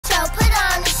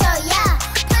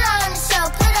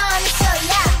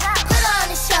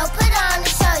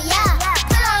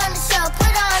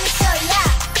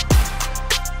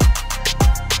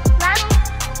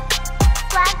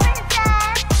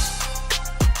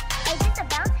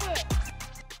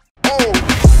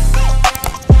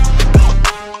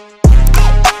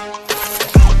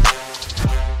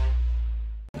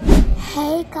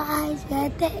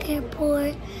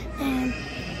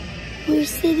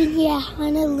We're at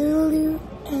Honolulu.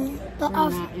 We're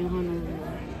not in Honolulu.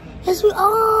 Yes, we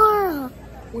are.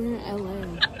 We're in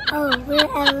LA. Oh, we're in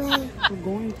LA. We're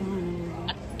going to Honolulu.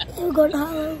 We're going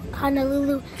to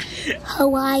Honolulu,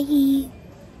 Hawaii.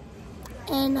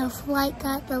 And the flight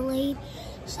got delayed.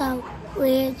 So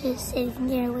we're just sitting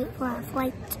here waiting for our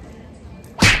flight.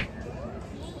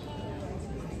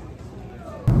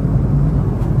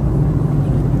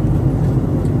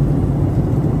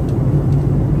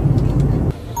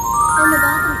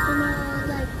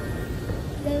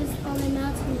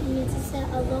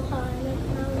 Aloha,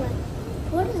 and I was like,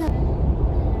 what is that?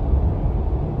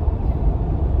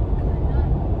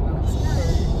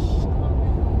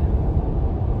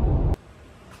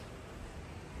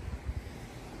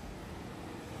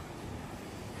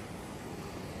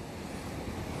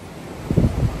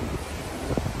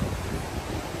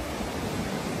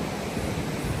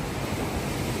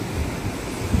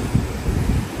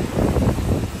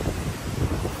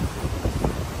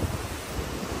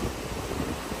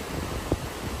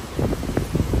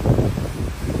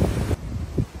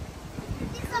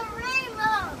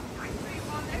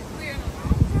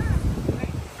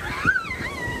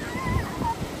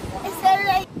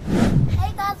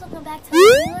 Back to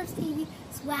my TV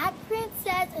Swag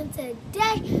Princess, and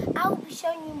today I will be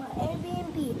showing you my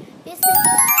Airbnb. This is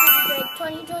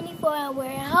 2024 and we're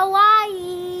in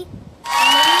Hawaii.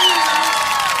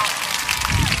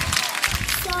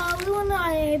 So we want our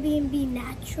Airbnb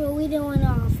natural. We didn't want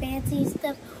all fancy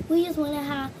stuff. We just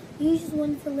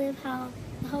wanted to live how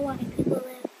the Hawaiian people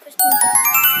live.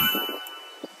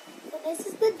 So this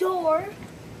is the door. And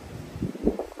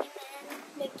then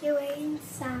make your way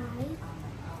inside.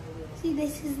 See,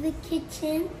 this is the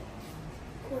kitchen.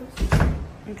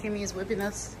 And Kimmy is whipping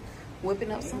up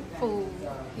some food.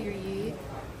 Period.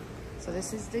 So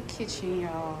this is the kitchen,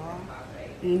 y'all.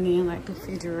 And then like the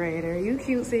refrigerator. You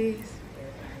cute, sis.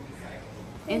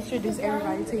 Introduce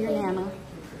everybody to your Nana.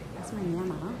 That's my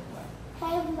Nana.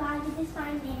 Hey everybody, this is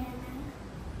my Nana.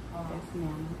 That's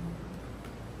Nana.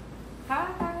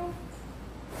 Hi.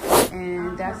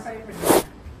 And that's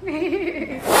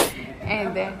and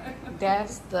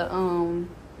that's the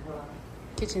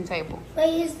kitchen table.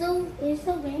 Wait, is the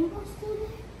rainbow still there?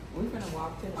 We're gonna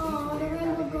walk to the Oh, the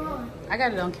rainbow gone. I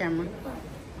got it on camera.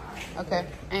 Okay,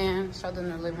 and show them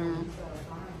the living room.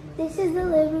 This is the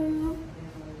living room.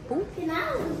 Boop. And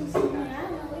I was sitting there. I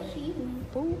don't know what she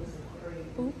went. Boop.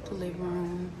 Boop. The living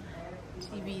room.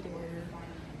 TV there.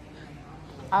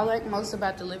 I like most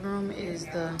about the living room is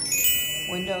the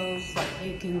windows, like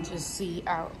you can just see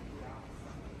out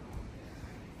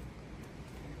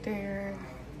there.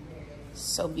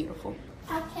 So beautiful.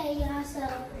 Okay, y'all, so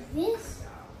this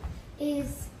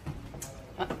is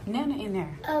Nana in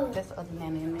there. Oh, that's the other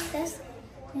Nana in there. That's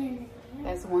Nana.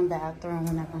 That's one bathroom.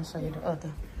 I'm not gonna show you the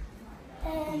other.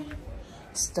 And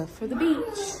stuff for the beach.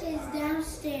 It's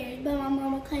downstairs, but my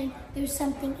mama claimed there's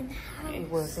something in the house.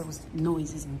 It was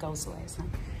noises and ghosts last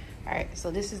night. All right,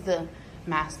 so this is the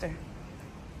master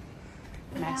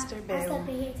bedroom.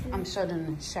 I'm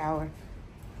showing the shower.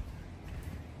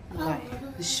 Okay,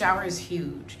 the shower is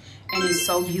huge and it's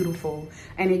so beautiful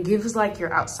and it gives like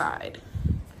you're outside.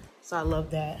 So I love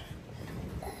that,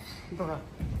 bro.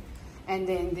 And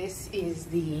then this is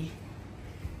the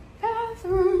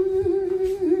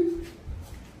bathroom.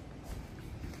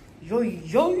 Yo,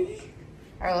 yo. All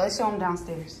right, let's show them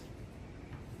downstairs.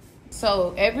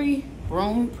 So every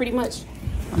room, pretty much,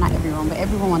 well, not every room, but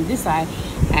every room on this side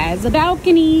has a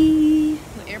balcony.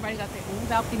 So everybody got their own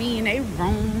balcony in their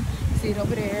room. See it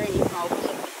over there, and you can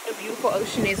overlook the beautiful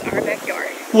ocean is our backyard.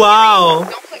 Wow.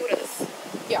 Don't play with us.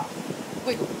 Yeah.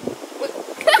 Wiggle. Wiggle.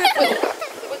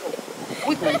 Wiggle.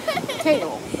 Wiggle.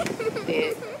 Tail.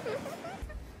 Dead.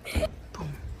 Boom.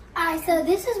 Alright, so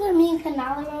this is where me and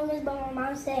Kanala room is, but my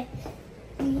mom said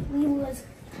we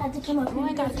had to come up Oh,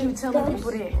 I got you telling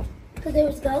people that. Because there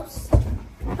was ghosts. So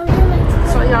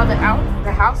y'all, the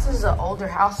house is an older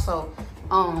house, so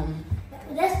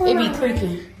it be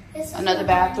creaking. Another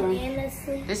bathroom.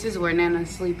 This is where Nana's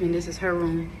sleeping. This is her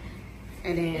room.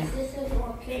 And then this is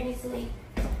where Kenny sleep.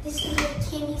 This is where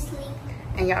Kenny sleep.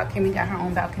 And y'all, Kimmy got her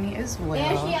own balcony as well.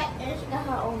 And she got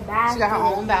her own bathroom. She got her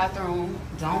own bathroom.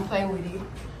 Don't play with it.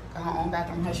 Got her own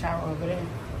bathroom, her shower over there.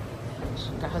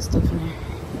 She got her stuff in there.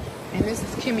 And this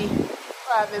is Kimmy's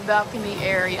private balcony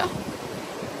area.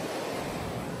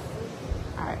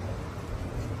 Alright.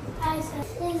 Alright, so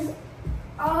this is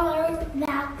all her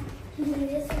balcony.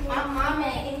 My mama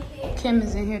in here. Kim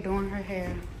is in here doing her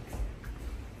hair.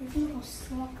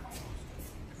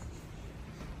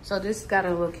 So this got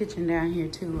a little kitchen down here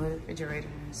too, with a refrigerator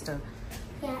and stuff.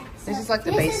 Yeah. This is like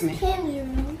the basement. This is Kim's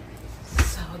room.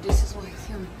 So this is where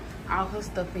Kim all her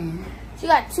stuff in. She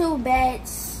got 2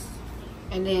 beds.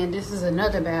 And then this is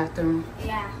another bathroom.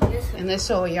 Yeah, this one. And let's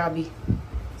show where y'all be.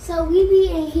 So we be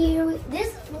in here.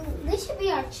 This should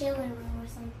be our chilling room or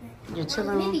something. Your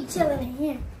chilling room? We be chilling in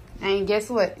here. And guess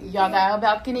what? Y'all got a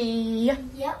balcony.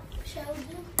 Yep, sure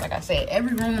do. Like I said,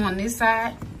 every room on this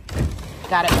side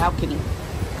got a balcony.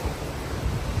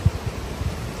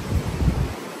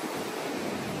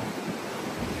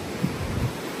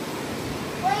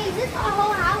 Wait, is this our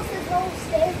whole house? This whole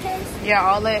staircase? Yeah,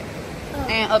 all that. Oh.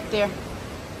 And up there.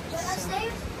 Just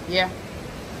upstairs? Yeah.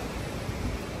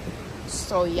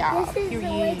 So y'all, This is the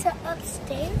way to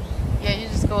upstairs? yeah, you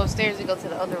just go upstairs and go to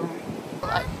the other room.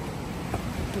 Like,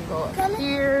 you go up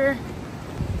here.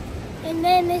 And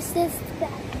then this is the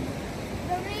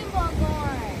rainbow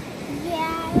board.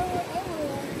 Yeah, it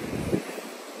will.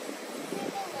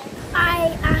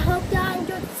 I hope y'all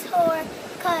enjoyed the tour,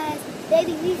 because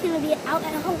Baby V's going to be out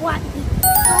at Hawaii.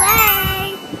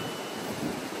 Slay!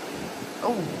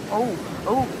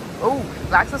 Oh,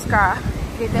 like, subscribe,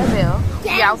 hit that bell.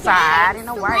 We outside in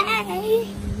Hawaii.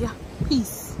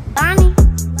 Peace. Lani.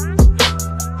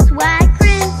 Swag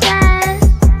princess.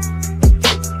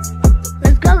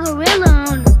 Let's go gorilla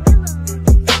on it.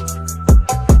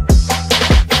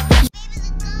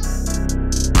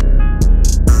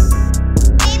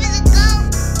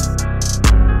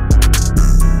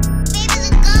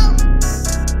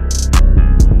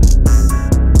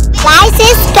 Like,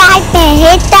 subscribe, and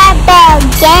hit that bell.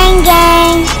 Gang, gang.